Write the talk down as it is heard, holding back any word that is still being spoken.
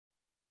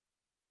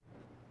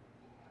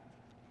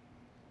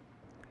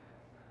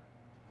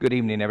Good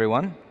evening,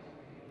 everyone.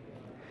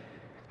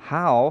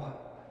 How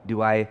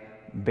do I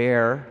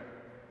bear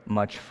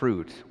much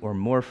fruit or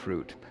more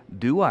fruit?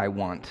 Do I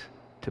want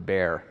to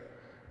bear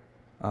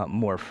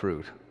more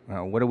fruit?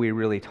 What are we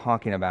really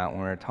talking about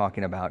when we're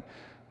talking about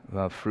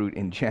fruit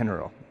in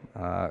general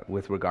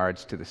with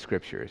regards to the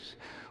scriptures?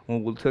 Well,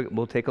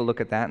 we'll take a look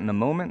at that in a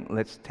moment.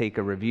 Let's take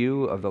a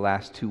review of the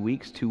last 2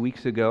 weeks. 2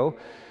 weeks ago,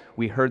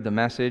 we heard the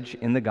message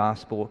in the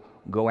gospel,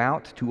 go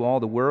out to all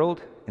the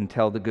world and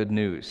tell the good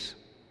news.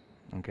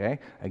 Okay,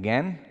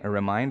 again, a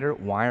reminder,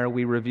 why are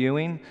we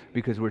reviewing?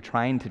 Because we're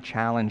trying to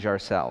challenge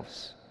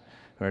ourselves.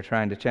 We're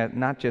trying to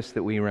not just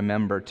that we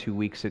remember 2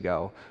 weeks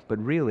ago, but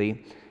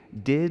really,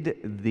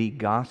 did the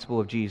gospel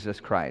of Jesus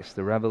Christ,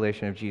 the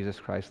revelation of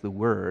Jesus Christ, the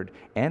word,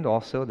 and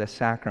also the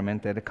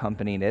sacrament that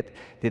accompanied it,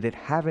 did it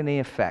have any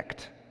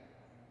effect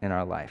in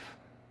our life?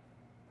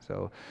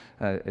 So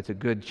it's a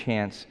good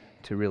chance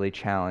to really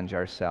challenge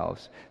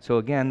ourselves. So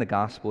again, the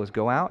gospel is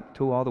go out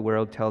to all the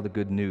world, tell the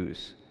good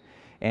news.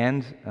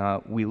 And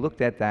we looked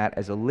at that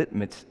as a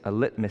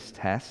litmus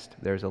test.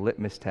 There's a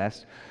litmus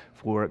test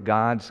for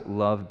God's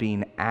love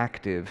being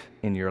active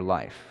in your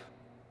life.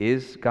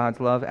 Is God's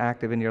love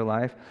active in your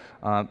life?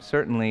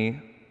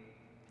 Certainly,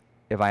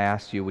 if I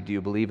asked you, do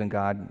you believe in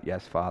God?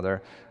 Yes,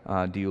 Father.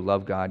 Do you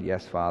love God?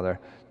 Yes, Father.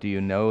 Do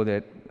you know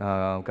that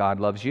God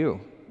loves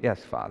you?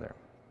 Yes, Father.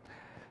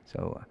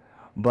 So,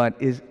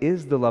 but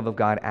is the love of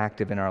God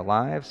active in our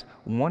lives?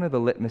 One of the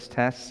litmus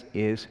tests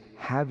is,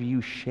 have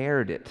you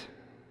shared it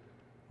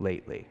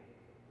lately?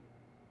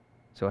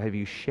 So have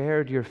you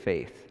shared your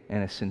faith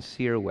in a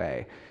sincere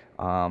way,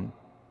 or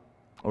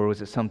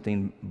was it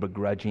something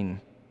begrudging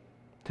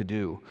to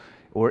do,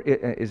 or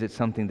is it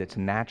something that's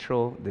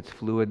natural, that's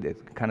fluid,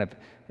 that's kind of,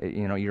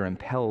 you're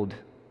impelled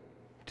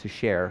to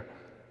share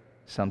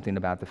something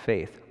about the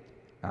faith?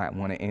 I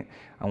want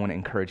to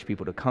encourage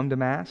people to come to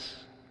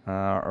Mass,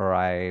 or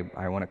I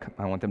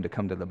want them to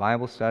come to the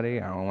Bible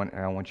study.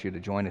 I want you to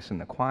join us in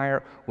the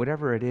choir,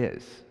 whatever it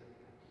is.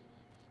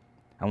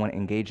 I want to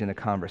engage in a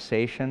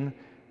conversation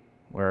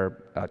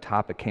where a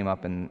topic came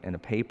up in a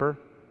paper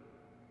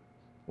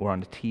or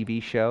on a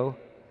TV show.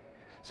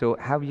 So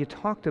have you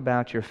talked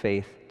about your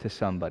faith to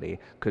somebody?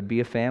 Could be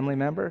a family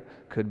member,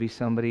 could be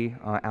somebody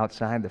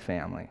outside the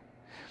family.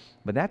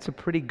 But that's a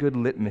pretty good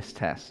litmus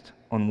test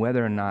on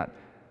whether or not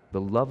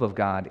the love of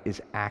God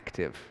is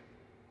active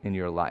in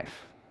your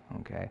life.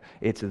 Okay?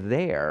 It's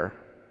there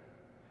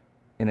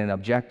in an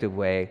objective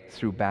way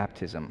through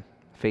baptism.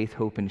 Faith,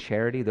 hope, and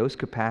charity, those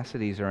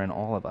capacities are in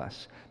all of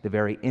us. The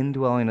very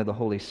indwelling of the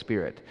Holy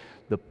Spirit.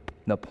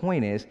 The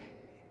point is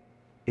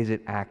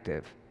it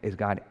active? Is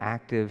God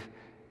active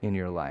in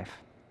your life?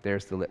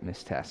 There's the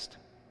litmus test.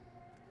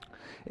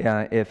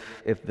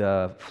 If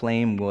the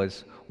flame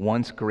was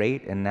once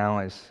great and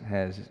now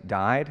has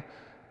died,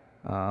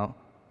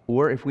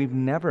 or if we've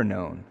never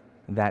known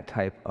that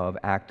type of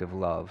active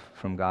love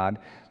from God,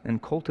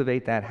 and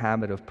cultivate that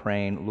habit of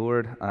praying,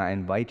 Lord, I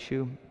invite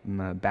you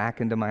back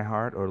into my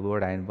heart, or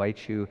Lord, I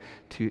invite you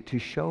to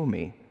show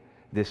me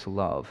this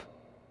love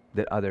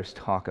that others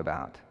talk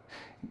about.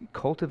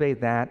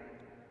 Cultivate that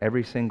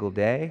every single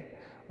day,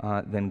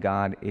 then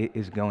God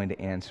is going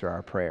to answer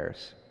our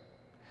prayers.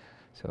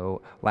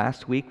 So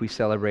last week we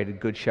celebrated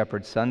Good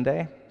Shepherd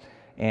Sunday,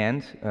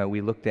 and we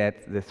looked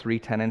at the 3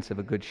 tenets of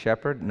a good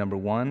shepherd. Number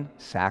 1,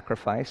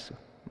 sacrifice.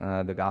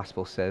 The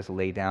gospel says,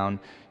 lay down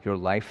your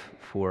life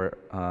for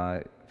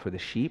the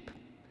sheep.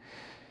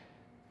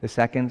 The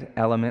second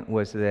element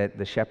was that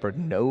the shepherd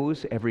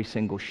knows every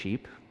single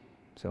sheep.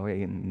 So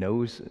he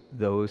knows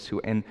those who,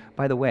 and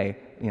by the way,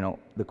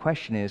 the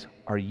question is,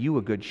 are you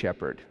a good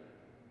shepherd?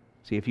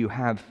 See, if you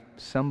have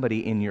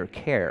somebody in your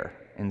care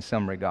in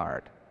some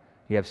regard,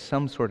 you have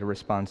some sort of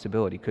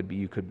responsibility. Could be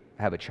you could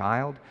have a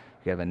child,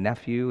 you could have a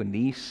nephew, a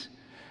niece,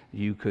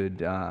 you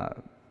could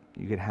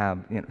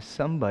have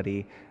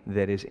somebody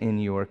that is in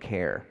your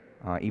care,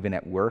 even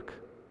at work.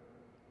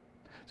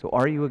 So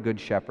are you a good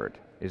shepherd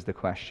is the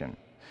question.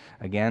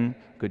 Again,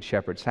 good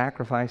shepherd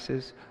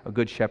sacrifices. A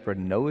good shepherd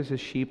knows his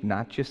sheep,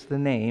 not just the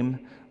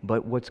name,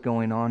 but what's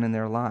going on in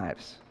their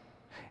lives.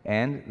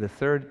 And the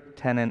third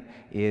tenet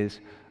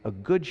is a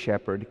good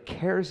shepherd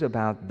cares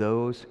about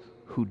those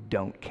who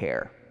don't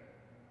care.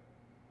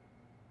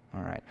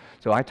 All right,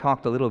 so I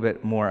talked a little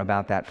bit more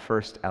about that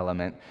first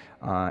element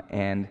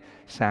and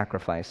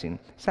sacrificing.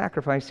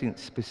 Sacrificing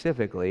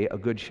specifically, a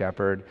good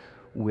shepherd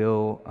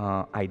will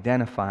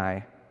identify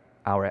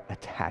our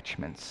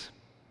attachments.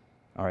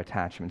 Our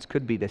attachments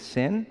could be to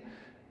sin,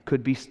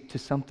 could be to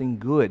something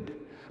good,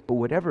 but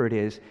whatever it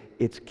is,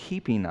 it's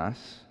keeping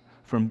us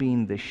from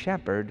being the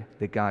shepherd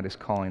that God is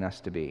calling us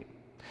to be.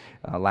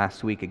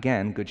 Last week,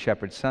 again, Good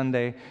Shepherd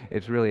Sunday,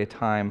 it's really a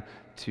time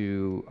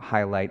to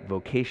highlight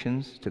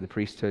vocations to the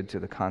priesthood, to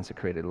the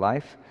consecrated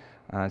life.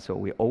 So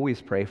we always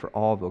pray for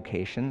all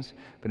vocations,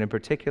 but in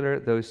particular,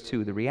 those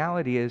two. The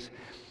reality is,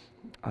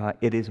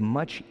 it is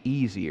much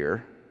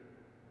easier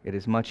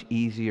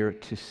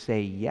to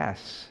say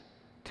yes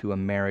to a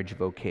marriage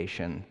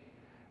vocation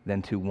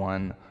than to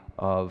one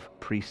of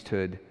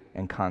priesthood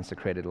and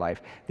consecrated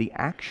life. The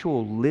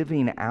actual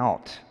living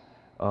out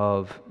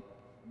of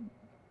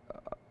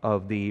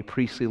the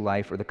priestly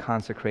life or the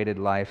consecrated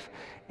life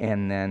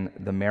and then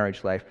the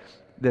marriage life,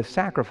 the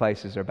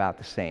sacrifices are about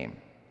the same.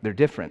 They're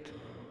different,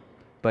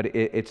 but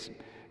it's,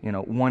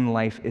 one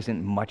life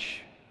isn't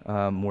much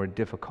more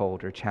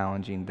difficult or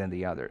challenging than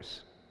the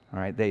others. All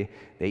right, they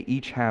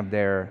each have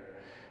their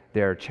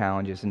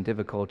challenges and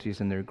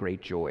difficulties and their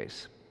great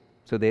joys.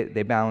 So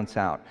they balance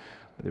out.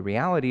 But the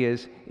reality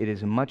is, it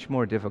is much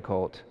more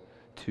difficult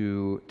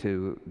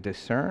to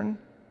discern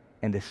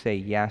and to say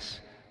yes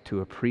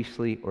to a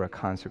priestly or a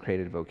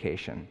consecrated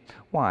vocation.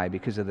 Why?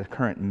 Because of the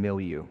current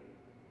milieu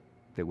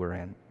that we're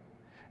in.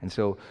 And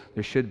so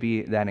there should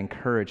be that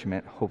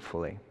encouragement,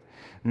 hopefully.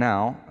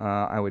 Now,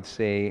 I would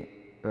say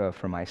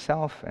for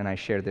myself, and I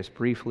shared this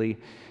briefly,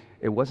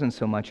 it wasn't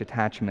so much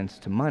attachments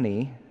to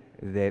money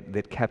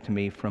that kept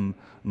me from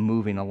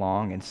moving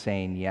along and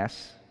saying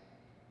yes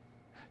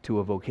to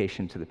a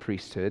vocation to the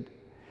priesthood.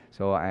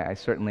 So I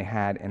certainly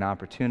had an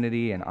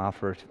opportunity, an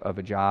offer of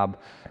a job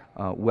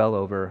well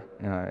over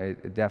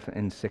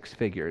in six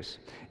figures.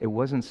 It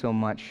wasn't so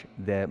much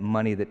the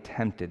money that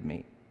tempted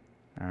me.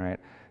 All right.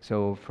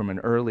 So from an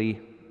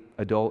early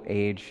adult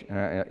age,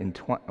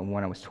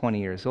 when I was 20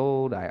 years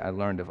old, I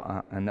learned of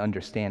an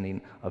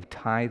understanding of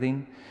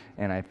tithing,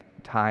 and I've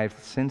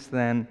tithed since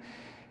then.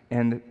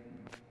 And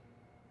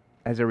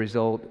as a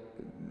result,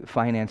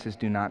 finances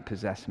do not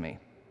possess me.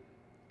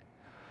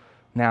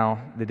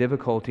 Now, the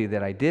difficulty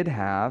that I did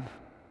have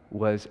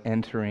was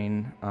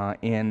entering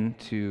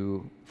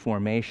into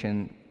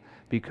formation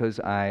because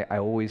I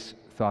always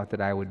thought that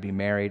I would be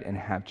married and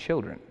have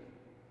children.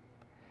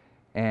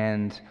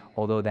 And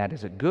although that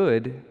is a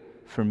good,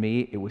 for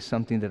me, it was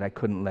something that I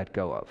couldn't let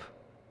go of.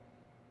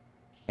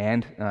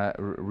 And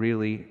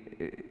really,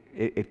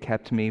 it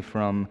kept me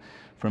from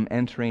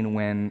entering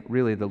when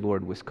really the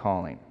Lord was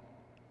calling.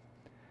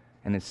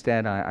 And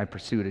instead, I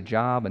pursued a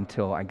job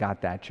until I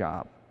got that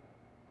job.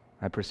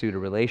 I pursued a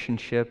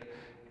relationship,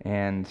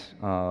 and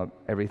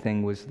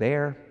everything was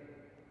there.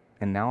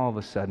 And now all of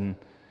a sudden,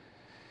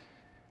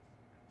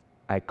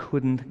 I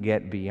couldn't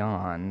get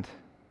beyond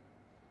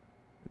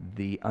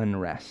the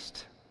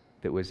unrest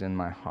that was in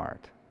my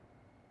heart.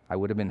 I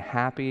would have been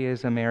happy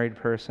as a married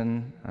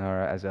person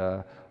or as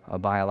a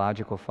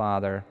biological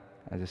father,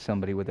 as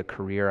somebody with a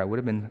career. I would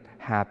have been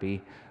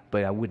happy,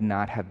 but I would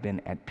not have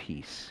been at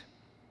peace.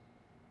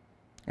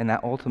 And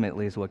that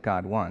ultimately is what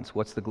God wants.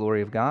 What's the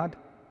glory of God?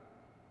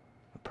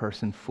 A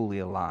person fully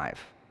alive.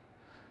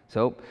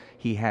 So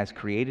He has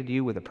created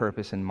you with a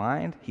purpose in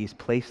mind. He's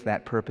placed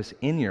that purpose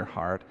in your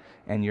heart,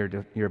 and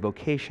your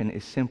vocation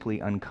is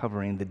simply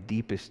uncovering the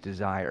deepest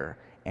desire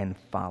and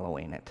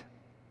following it.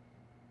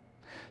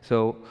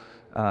 So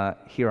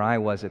here I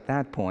was at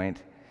that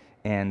point,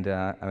 and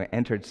I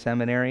entered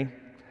seminary,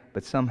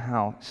 but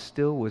somehow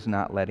still was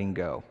not letting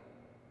go.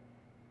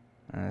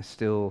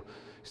 Still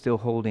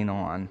holding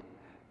on.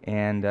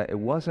 And it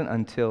wasn't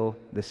until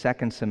the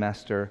second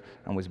semester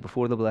and was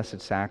before the Blessed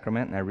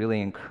Sacrament, and I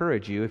really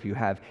encourage you, if you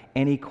have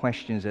any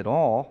questions at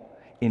all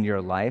in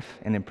your life,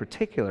 and in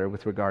particular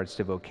with regards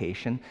to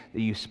vocation, that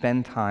you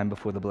spend time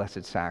before the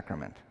Blessed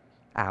Sacrament,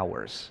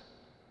 hours.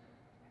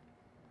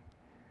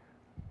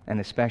 And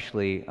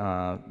especially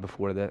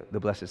before the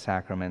Blessed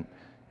Sacrament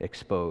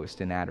exposed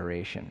in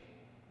adoration.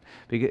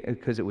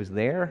 Because it was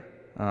there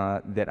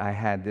that I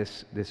had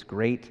this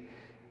great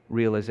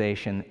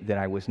realization that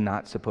I was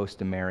not supposed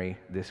to marry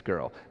this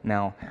girl.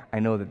 Now, I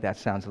know that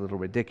sounds a little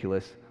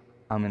ridiculous.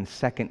 I'm in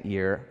second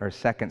year or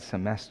second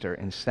semester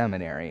in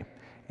seminary,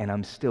 and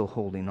I'm still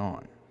holding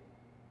on.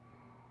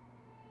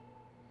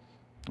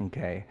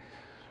 Okay?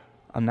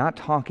 I'm not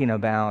talking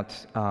about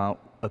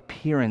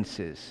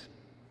appearances.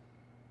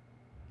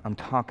 I'm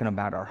talking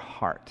about our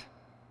heart.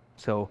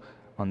 So,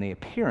 on the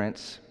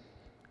appearance,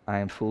 I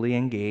am fully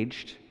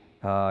engaged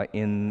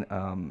in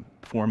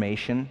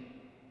formation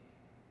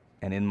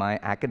and in my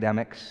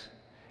academics,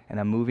 and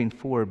I'm moving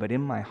forward, but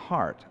in my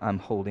heart, I'm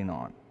holding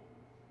on.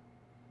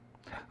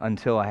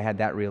 Until I had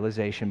that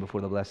realization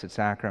before the Blessed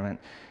Sacrament,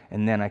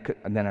 and then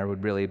I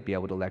would really be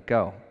able to let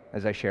go.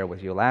 As I shared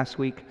with you last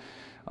week,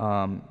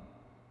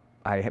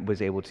 I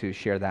was able to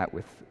share that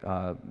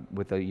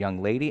with a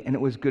young lady, and it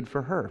was good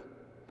for her,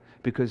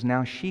 because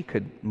now she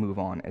could move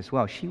on as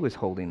well. She was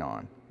holding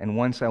on. And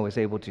once I was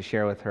able to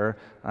share with her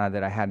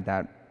that I had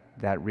that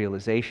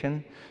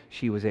realization,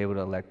 she was able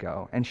to let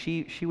go. And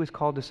she was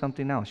called to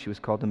something else. She was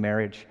called to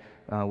marriage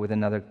with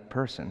another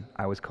person.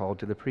 I was called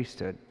to the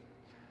priesthood.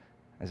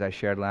 As I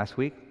shared last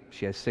week,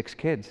 she has 6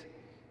 kids.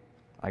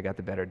 I got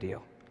the better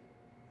deal.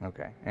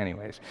 Okay,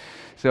 anyways.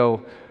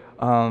 So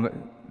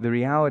the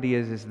reality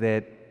is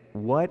that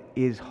what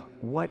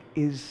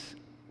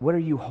are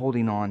you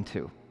holding on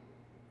to?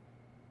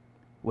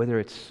 Whether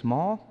it's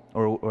small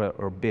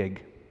or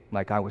big,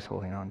 like I was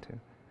holding on to.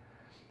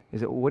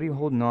 Is it, what are you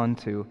holding on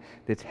to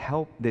that's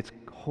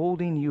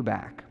holding you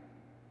back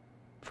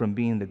from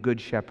being the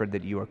good shepherd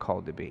that you are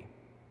called to be?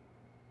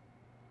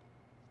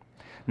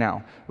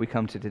 Now, we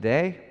come to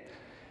today,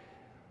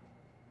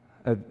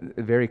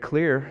 very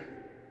clear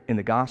in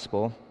the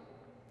gospel,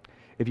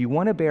 if you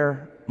want to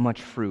bear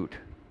much fruit,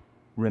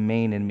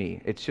 remain in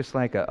me. It's just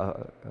like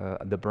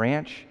the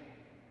branch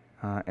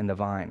and the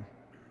vine.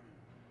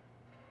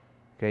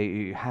 Okay,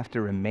 you have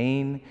to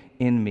remain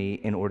in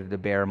me in order to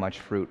bear much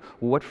fruit.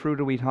 Well, what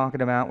fruit are we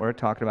talking about? We're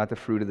talking about the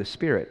fruit of the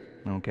Spirit.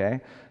 Okay,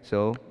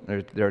 so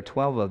there are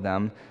 12 of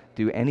them.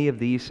 Do any of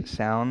these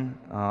sound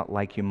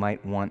like you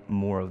might want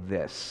more of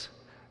this?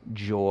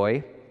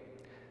 Joy,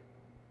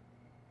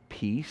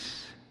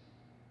 peace,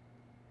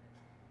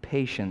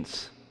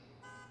 patience,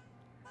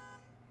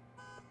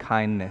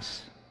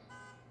 kindness.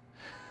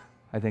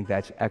 I think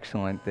that's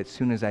excellent. That as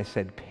soon as I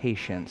said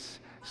patience,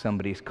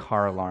 somebody's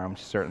car alarm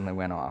certainly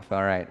went off.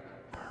 All right,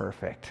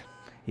 perfect.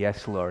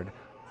 Yes, Lord,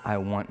 I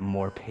want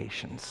more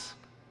patience.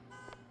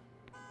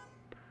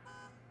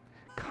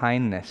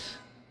 Kindness,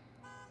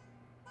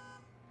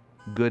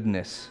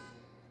 goodness.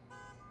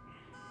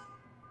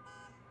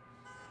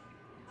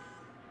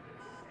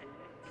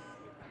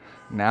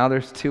 Now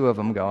there's 2 of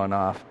them going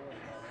off.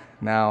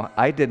 Now,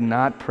 I did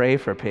not pray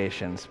for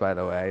patience, by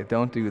the way.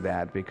 Don't do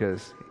that,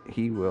 because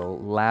he will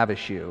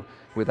lavish you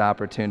with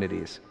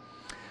opportunities.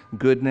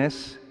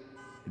 Goodness,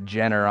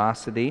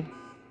 generosity,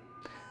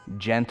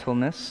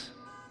 gentleness,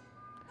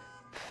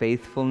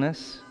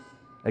 faithfulness.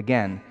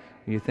 Again,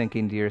 you're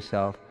thinking to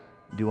yourself,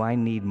 do I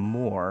need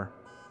more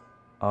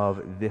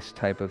of this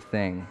type of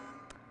thing?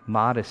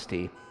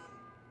 Modesty,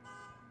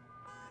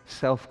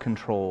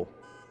 self-control,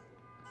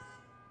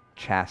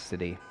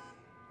 chastity.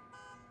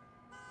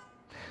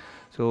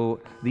 So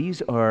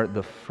these are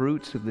the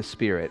fruits of the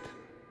Spirit.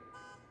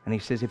 And he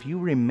says, if you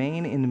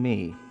remain in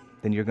me,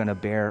 then you're going to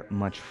bear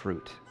much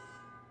fruit.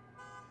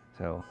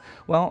 So,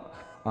 well,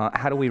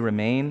 how do we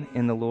remain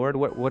in the Lord?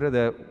 What are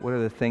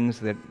the things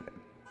that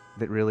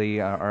really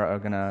are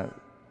going to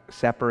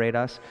separate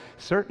us?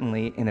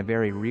 Certainly, in a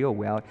very real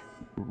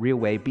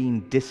way,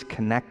 being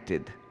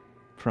disconnected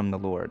from the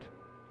Lord.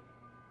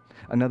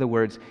 In other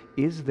words,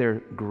 is there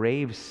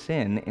grave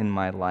sin in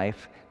my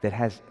life that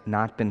has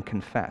not been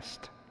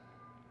confessed?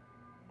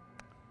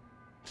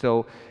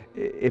 So,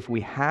 if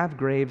we have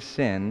grave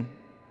sin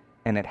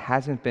and it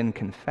hasn't been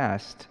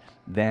confessed,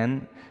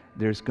 then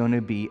there's going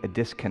to be a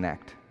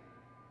disconnect.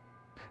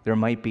 There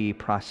might be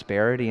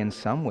prosperity in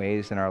some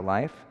ways in our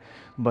life,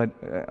 but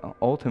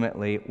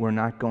ultimately we're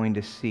not going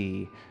to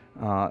see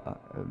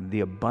the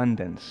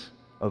abundance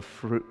of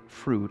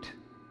fruit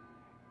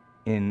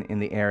in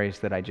the areas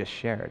that I just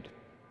shared.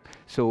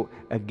 So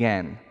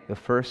again, the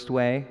first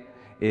way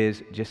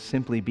is just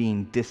simply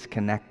being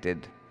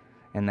disconnected,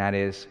 and that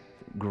is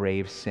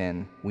grave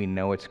sin. We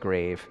know it's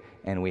grave,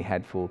 and we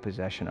had full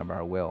possession of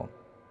our will.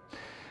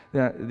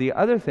 The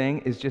other thing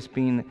is just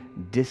being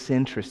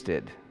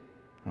disinterested,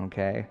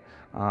 okay?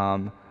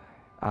 I'm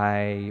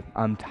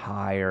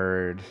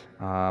tired.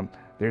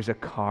 There's a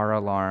car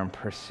alarm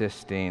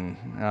persisting.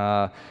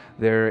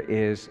 There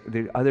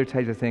other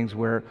types of things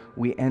where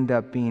we end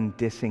up being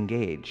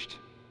disengaged.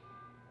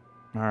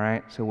 All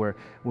right? So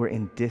we're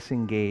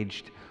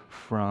disengaged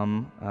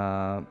from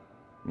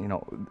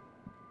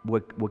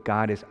what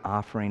God is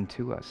offering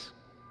to us.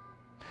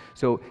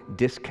 So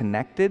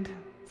disconnected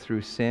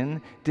through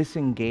sin,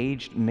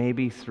 disengaged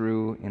maybe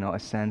through a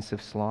sense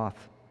of sloth.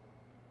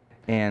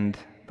 And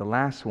the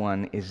last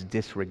one is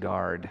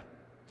disregard.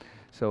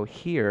 So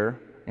here,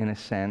 in a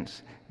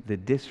sense, the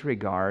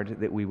disregard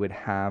that we would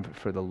have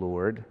for the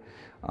Lord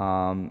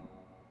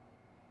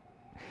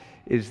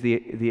is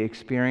the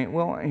experience.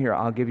 Well, here,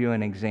 I'll give you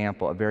an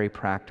example, a very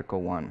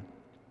practical one.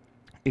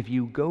 If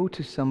you go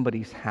to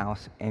somebody's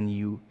house and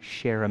you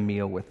share a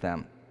meal with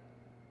them,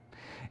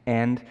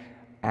 and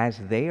as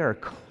they are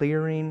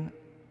clearing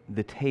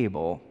the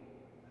table,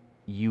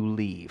 you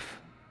leave.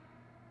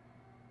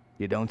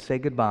 You don't say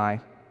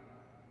goodbye.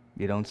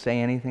 You don't say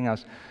anything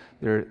else.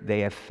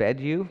 They have fed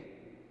you.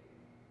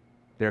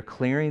 They're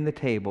clearing the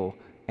table,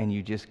 and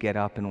you just get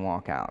up and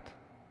walk out.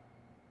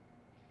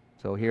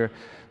 So here,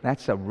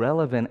 that's a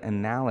relevant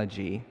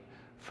analogy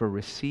for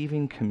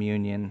receiving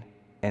communion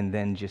and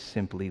then just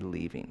simply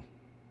leaving.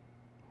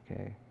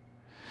 Okay.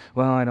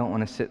 Well, I don't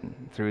want to sit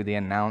through the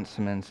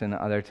announcements and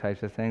other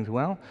types of things.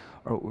 Well,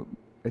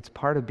 it's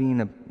part of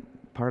being a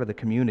part of the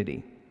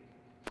community.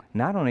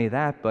 Not only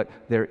that, but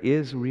there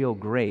is real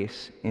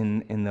grace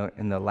in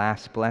the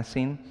last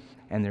blessing,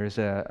 and there's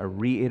a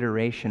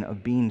reiteration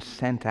of being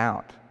sent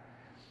out.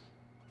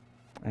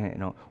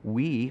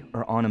 We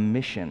are on a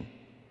mission,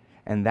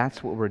 and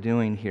that's what we're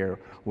doing here.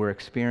 We're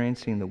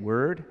experiencing the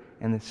Word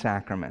and the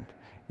sacrament,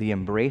 the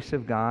embrace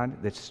of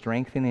God that's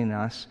strengthening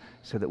us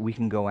so that we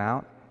can go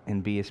out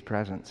and be His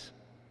presence.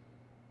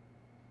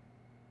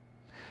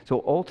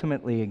 So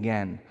ultimately,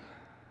 again,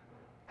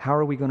 how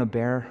are we going to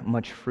bear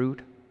much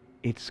fruit?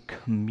 It's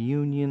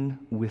communion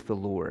with the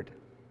Lord.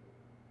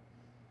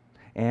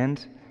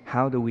 And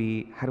how do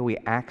we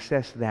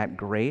access that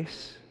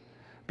grace?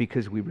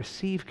 Because we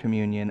receive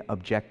communion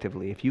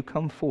objectively. If you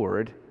come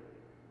forward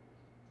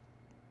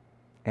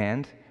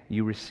and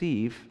you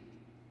receive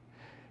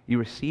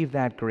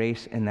that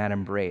grace and that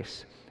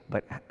embrace.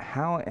 But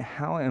how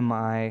am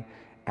I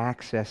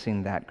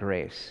accessing that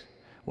grace?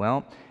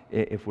 Well,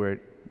 if we're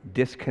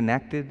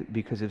disconnected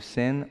because of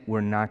sin,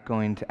 we're not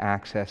going to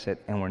access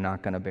it and we're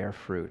not going to bear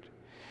fruit.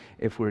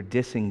 If we're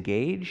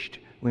disengaged,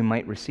 we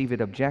might receive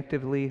it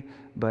objectively,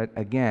 but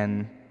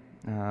again,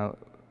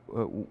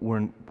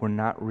 we're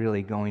not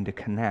really going to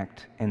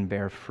connect and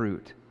bear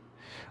fruit.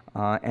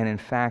 And in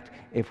fact,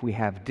 if we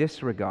have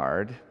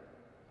disregard,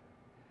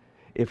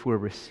 if we're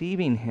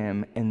receiving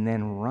him and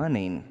then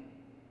running,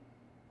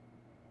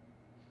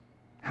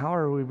 how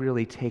are we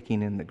really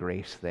taking in the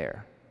grace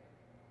there?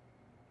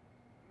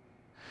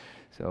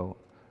 So,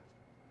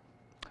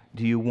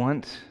 do you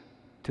want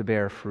to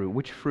bear fruit?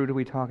 Which fruit are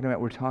we talking about?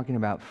 We're talking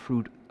about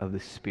fruit of the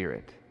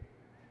Spirit.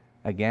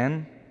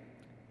 Again,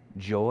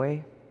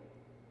 joy,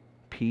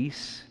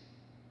 peace,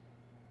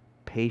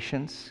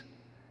 patience,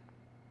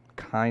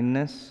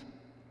 kindness,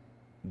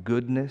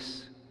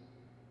 goodness,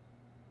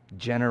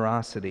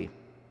 generosity,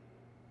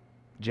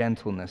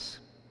 gentleness,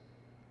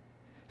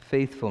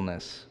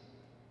 faithfulness,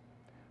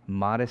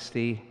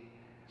 modesty,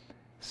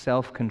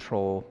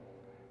 self-control,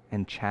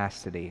 and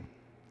chastity.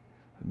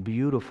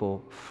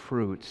 Beautiful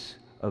fruits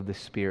of the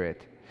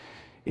Spirit.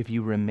 If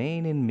you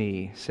remain in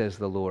me, says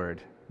the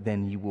Lord,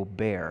 then you will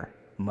bear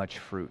much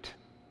fruit.